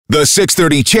The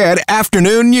 6:30 CHED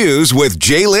Afternoon News with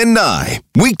Jaylen Nye.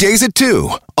 Weekdays at 2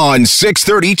 on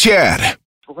 6:30 CHED.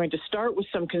 We're going to start with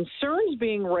some concerns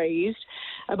being raised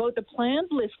about the planned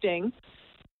lifting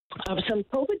of some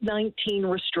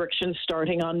COVID-19 restrictions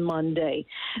starting on Monday.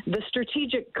 The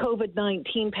Strategic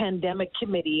COVID-19 Pandemic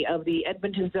Committee of the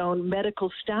Edmonton Zone Medical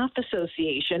Staff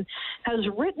Association has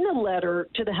written a letter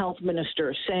to the health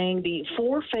minister saying the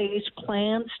four-phase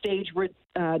planned stage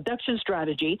reduction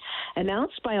strategy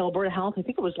announced by Alberta Health, I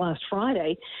think it was last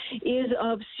Friday, is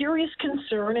of serious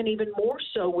concern, and even more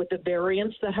so with the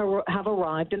variants that have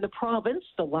arrived in the province,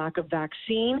 the lack of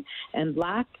vaccine and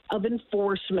lack of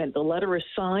enforcement. The letter is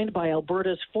signed by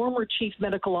Alberta's former Chief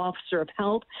Medical Officer of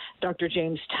Health, Dr.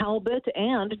 James Talbot,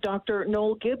 and Dr.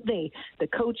 Noel Gibney, the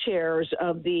co-chairs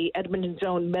of the Edmonton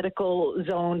Zone Medical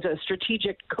Zone's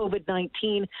Strategic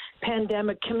COVID-19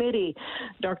 Pandemic Committee.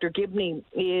 Dr. Gibney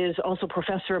is also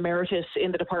Professor Emeritus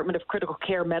in the Department of Critical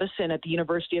Care Medicine at the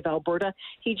University of Alberta.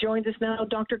 He joins us now.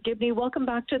 Dr. Gibney, welcome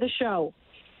back to the show.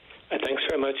 Thanks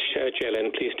very much,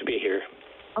 Jaylen. Pleased to be here.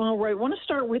 All right, I want to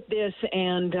start with this,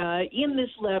 and in this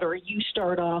letter, you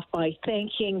start off by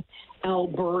thanking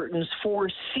Albertans for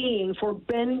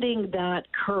bending that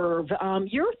curve.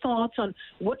 Your thoughts on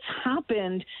what's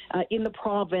happened in the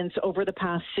province over the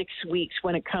past 6 weeks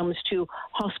when it comes to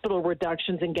hospital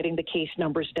reductions and getting the case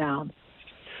numbers down?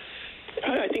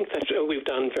 I think that we've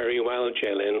done very well,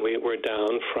 Jaylen. We're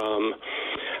down from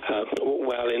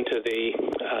well into the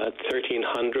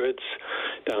 1300s,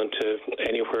 down to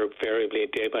anywhere variably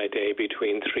day by day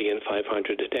between 300 and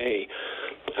 500 a day.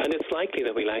 And it's likely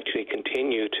that we'll actually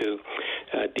continue to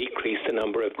decrease the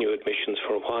number of new admissions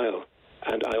for a while.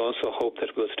 And I also hope that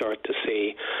we'll start to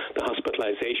see the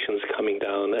hospitalizations coming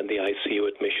down and the ICU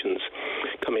admissions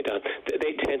coming down.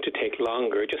 They tend to take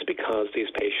longer just because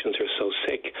these patients are so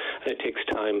sick, and it takes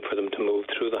time for them to move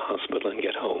through the hospital and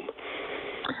get home.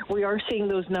 We are seeing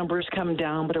those numbers come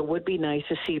down, but it would be nice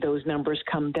to see those numbers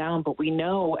come down. But we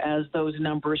know as those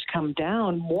numbers come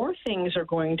down, more things are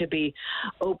going to be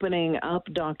opening up,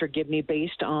 Dr. Gibney,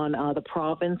 based on the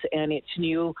province and its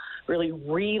new really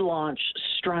relaunch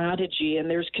strategy. And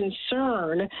there's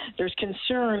concern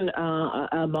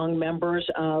among members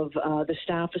of the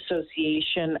Staff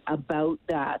Association about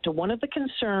that. One of the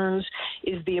concerns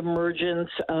is the emergence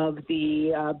of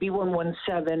the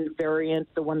B.1.1.7 variant,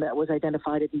 the one that was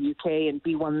identified in the UK, and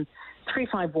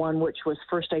B.1.351, which was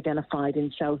first identified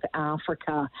in South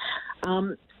Africa.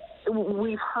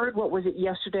 We've heard, what was it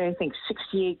yesterday? I think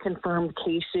 68 confirmed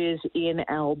cases in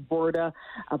Alberta.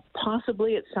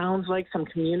 Possibly, it sounds like some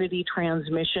community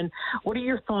transmission. What are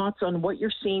your thoughts on what you're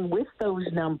seeing with those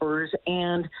numbers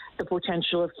and the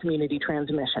potential of community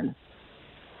transmission?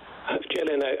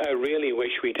 Jaylen, I really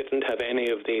wish we didn't have any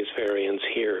of these variants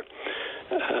here.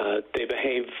 They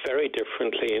behave very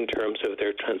differently in terms of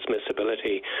their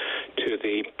transmissibility to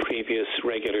the previous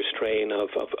regular strain of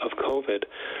COVID.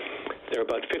 They're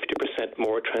about 50%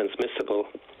 more transmissible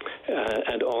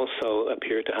and also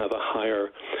appear to have a higher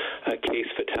case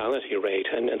fatality rate.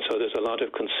 And so there's a lot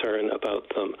of concern about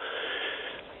them.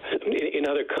 In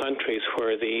other countries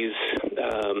where these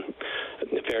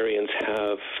variants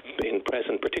have been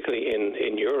present, particularly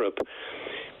in Europe,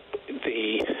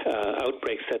 the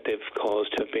outbreaks that they've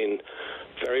caused have been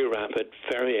very rapid,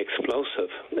 very explosive.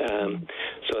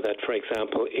 So that, for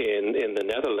example, in the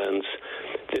Netherlands,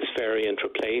 this variant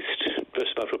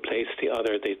just about replaced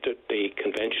the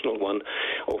conventional one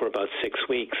over about 6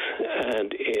 weeks.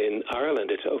 And in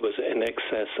Ireland, it was in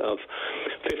excess of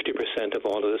 50% of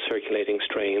all of the circulating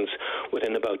strains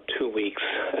within about 2 weeks.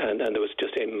 And there was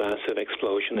just a massive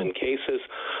explosion in cases,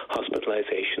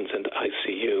 hospitalizations, and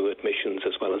ICU admissions,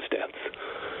 as well as deaths.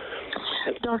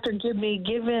 Dr. Gibney,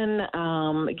 given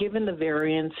the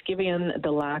variants, given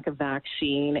the lack of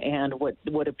vaccine, and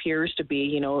what appears to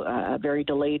be, a very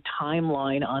delayed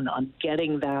timeline on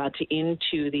getting that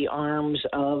into the arms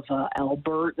of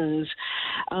Albertans,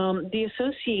 the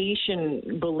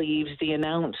association believes the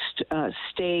announced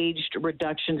staged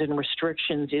reductions and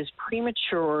restrictions is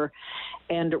premature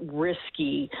and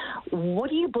risky. What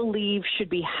do you believe should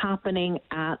be happening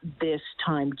at this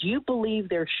time? Do you believe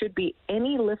there should be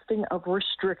any lifting of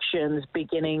restrictions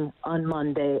beginning on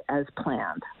Monday as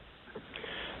planned?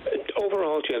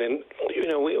 Overall, Jaylen,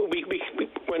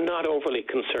 we're not overly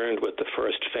concerned with the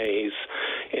first phase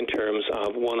in terms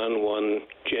of one-on-one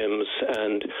gyms,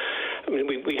 and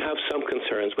we have some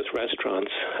concerns with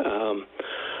restaurants,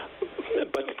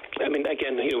 but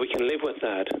again, we can live with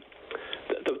that.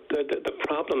 The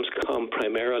problems come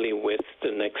primarily with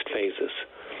the next phases.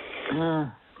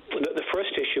 the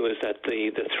first issue is that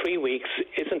the 3 weeks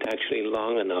isn't actually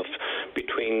long enough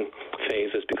between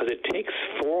phases, because it takes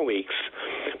 4 weeks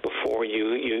before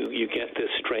you get this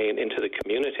strain into the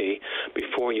community,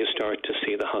 before you start to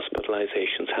see the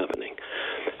hospitalizations happening.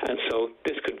 And so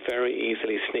this could very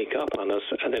easily sneak up on us,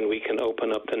 and then we can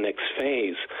open up the next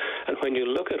phase. And when you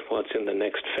look at what's in the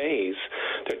next phase,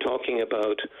 they're talking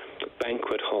about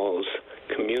banquet halls,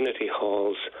 community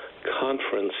halls,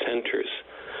 conference centers.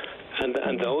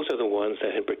 And those are the ones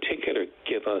that in particular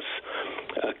give us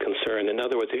concern. In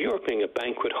other words, if you're opening a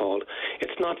banquet hall,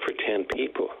 it's not for 10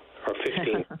 people or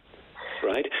 15,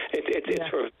 right? It's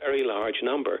for a very large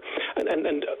number.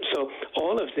 And so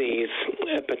all of these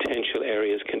potential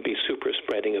areas can be super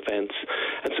spreading events.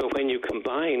 And so when you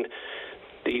combine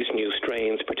these new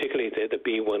strains, particularly the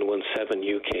B117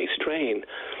 UK strain,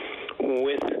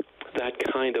 with that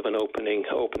kind of an opening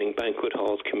banquet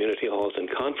halls, community halls, and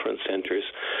conference centers,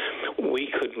 we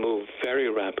could move very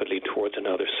rapidly towards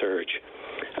another surge.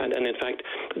 And in fact,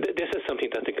 this is something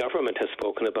that the government has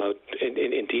spoken about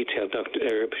in detail.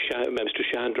 Mr.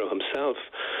 Shandro himself,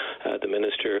 the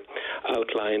minister,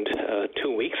 outlined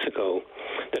 2 weeks ago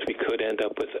that we could end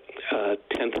up with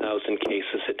 10,000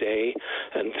 cases a day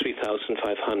and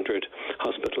 3,500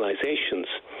 hospitalizations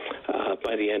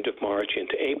by the end of March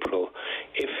into April,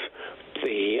 if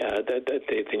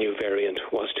the new variant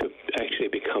was to actually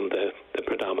become the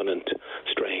predominant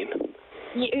strain.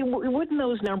 Wouldn't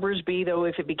those numbers be, though,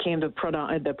 if it became the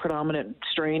predominant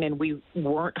strain and we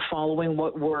weren't following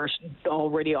what we're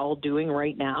already all doing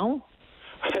right now?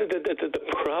 The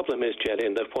problem is,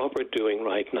 Jillian, that what we're doing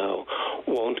right now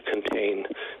won't contain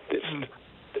this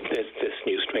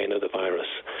new strain of the virus.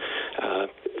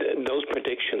 Those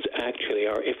predictions actually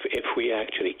are if we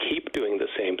actually keep doing the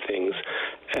same things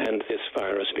and this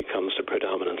virus becomes the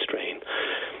predominant strain.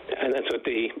 And so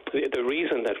the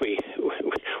reason that we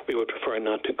would prefer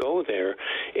not to go there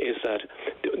is that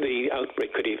the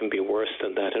outbreak could even be worse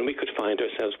than that, and we could find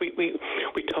ourselves,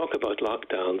 we talk about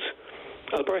lockdowns.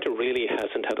 Alberta really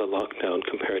hasn't had a lockdown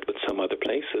compared with some other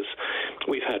places.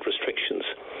 We've had restrictions,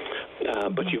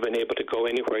 but you've been able to go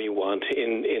anywhere you want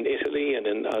in Italy and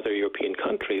in other European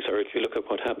countries. Or if you look at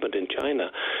what happened in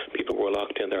China, people were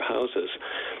locked in their houses.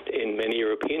 In many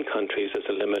European countries, there's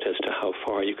a limit as to how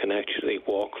far you can actually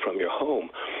walk from your home.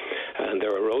 And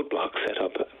there are roadblocks set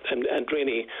up. And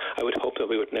really, I would hope that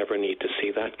we would never need to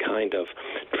see that kind of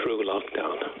true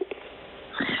lockdown.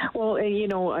 Well,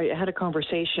 I had a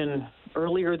conversation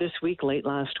earlier this week, late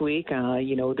last week.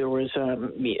 There was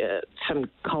some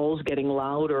calls getting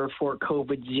louder for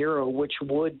COVID-0, which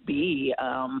would be,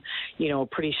 a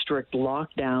pretty strict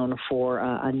lockdown for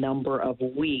a number of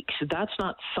weeks. That's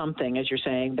not something, as you're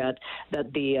saying, that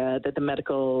the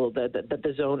medical, that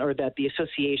the zone or that the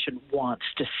association wants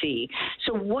to see.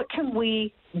 So what can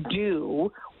we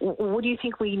do? What do you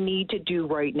think we need to do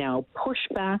right now? Push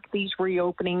back these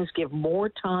reopenings, give more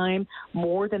time,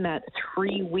 more than that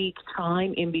 3-week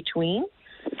time in between?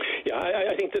 Yeah,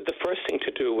 I think that the first thing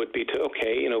to do would be to,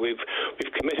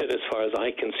 we've committed, as far as I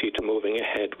can see, to moving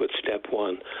ahead with step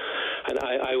one. And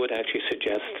I would actually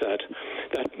suggest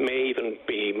that may even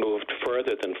be moved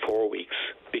further than 4 weeks,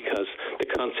 because the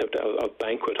concept of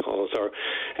banquet halls, or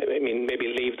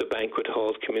maybe leave the banquet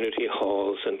halls, community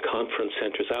halls, and conference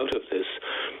centers out of this,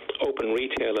 open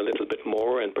retail a little bit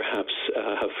more, and perhaps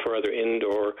have further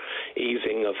indoor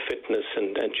easing of fitness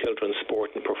and children's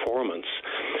sport and performance.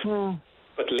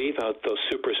 But leave out those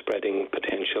super spreading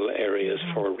potential areas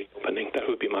for reopening. That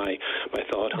would be my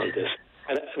thought on this.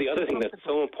 And the other thing that's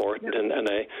so important, and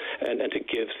to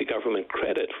give the government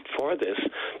credit for this,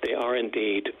 they are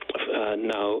indeed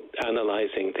now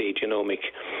analyzing the genomic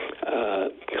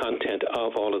content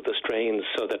of all of the strains,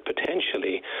 so that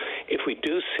potentially, if we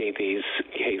do see these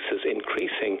cases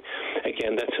increasing,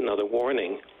 again, that's another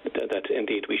warning that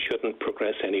indeed we shouldn't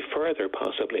progress any further,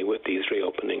 possibly, with these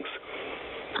reopenings.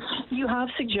 You have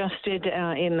suggested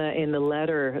in the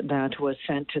letter that was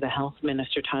sent to the Health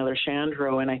Minister, Tyler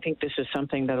Shandro, and I think this is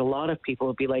something that a lot of people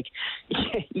would be like,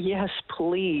 yes,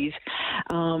 please.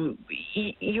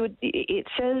 It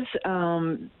says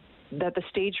that the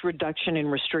staged reduction in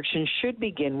restrictions should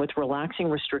begin with relaxing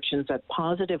restrictions that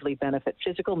positively benefit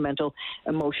physical, mental,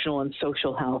 emotional, and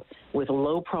social health with a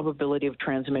low probability of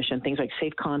transmission, things like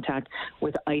safe contact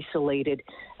with isolated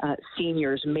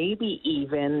seniors, maybe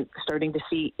even starting to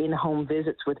see in-home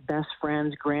visits with best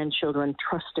friends, grandchildren,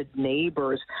 trusted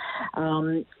neighbors.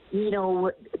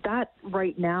 That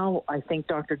right now, I think,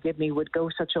 Dr. Gibney, would go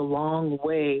such a long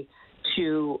way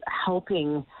to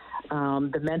helping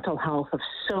the mental health of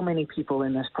so many people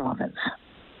in this province.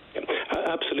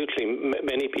 absolutely.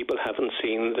 Many people haven't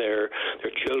seen their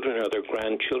children or their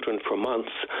grandchildren for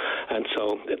months, and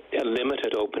so a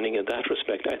limited opening in that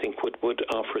respect, I think, would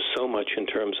offer so much in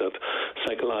terms of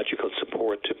psychological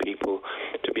support to people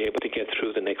to be able to get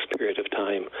through the next period of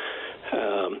time.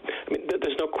 I mean,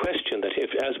 there's no question that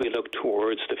as we look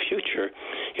towards the future,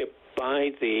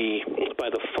 by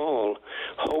the fall,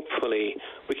 hopefully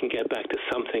we can get back to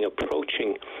something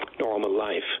approaching normal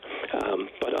life.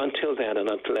 But until then, and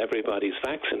until everybody's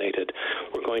vaccinated,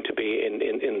 we're going to be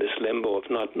in this limbo of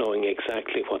not knowing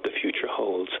exactly what the future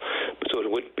holds. So it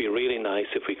would be really nice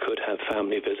if we could have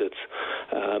family visits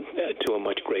to a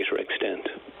much greater extent.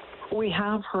 We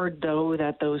have heard, though,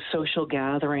 that those social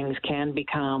gatherings can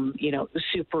become,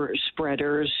 super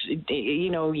spreaders.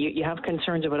 You have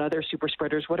concerns about other super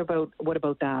spreaders. What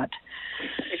about that?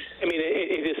 I mean,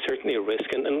 it is certainly a risk,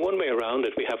 and one way around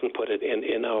it, we haven't put it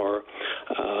in our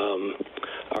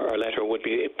letter, would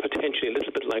be potentially a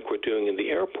little bit like we're doing in the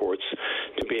airports,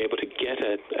 to be able to get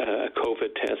a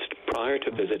COVID test prior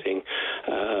to visiting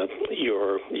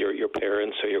your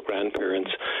parents or your grandparents,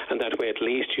 and that way at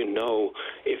least you know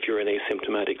if you're an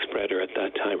asymptomatic spreader at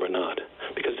that time or not.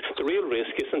 Because the real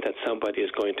risk isn't that somebody is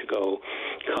going to go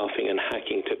coughing and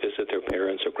hacking to visit their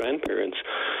parents or grandparents,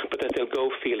 but that they'll go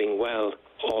feeling well,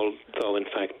 although in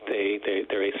fact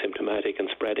they're asymptomatic and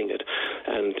spreading it.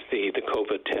 And the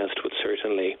COVID test would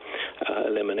certainly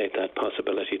eliminate that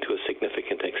possibility to a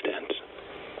significant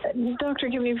extent. Dr.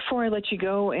 Gibney, before I let you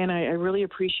go, and I really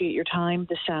appreciate your time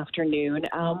this afternoon,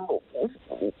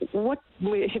 what,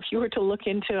 if you were to look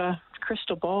into a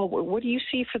crystal ball, what do you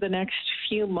see for the next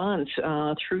few months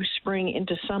through spring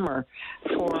into summer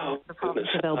for the province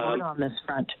of Alberta on this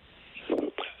front?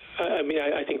 I mean,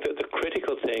 I think that the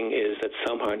critical thing is that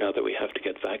somehow now that we have to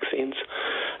get vaccines,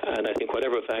 and I think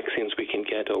whatever vaccines we can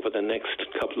get over the next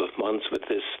couple of months with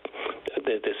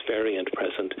this variant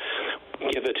present,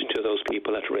 give it to those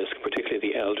people at risk,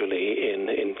 particularly the elderly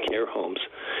in care homes.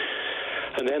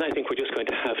 And then I think we're just going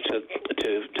to have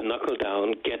to knuckle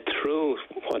down, get through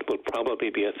what will probably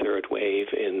be a third wave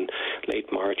in late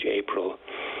March, April.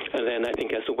 And then I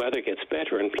think as the weather gets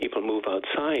better and people move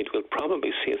outside, we'll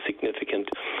probably see a significant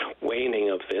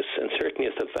waning of this. And certainly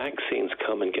as the vaccines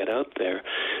come and get out there,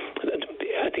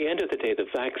 at the end of the day, the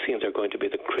vaccines are going to be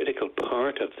the critical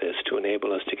part of this to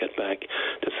enable us to get back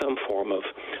to some form of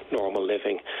normal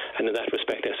living. And in that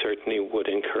respect, I certainly would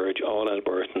encourage all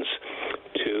Albertans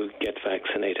to get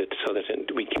vaccinated so that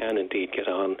we can indeed get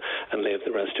on and live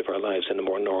the rest of our lives in a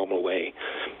more normal way.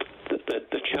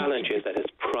 The challenge is that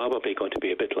it's probably going to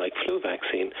be a bit like flu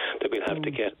vaccine that we'll have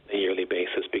to get on a yearly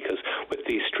basis, because with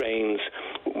these strains,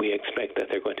 we expect that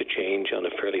they're going to change on a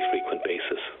fairly frequent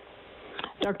basis.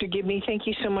 Dr. Gibney, thank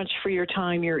you so much for your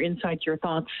time, your insights, your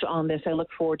thoughts on this. I look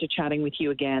forward to chatting with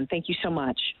you again. Thank you so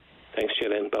much. Thanks,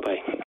 Jillian. Bye-bye.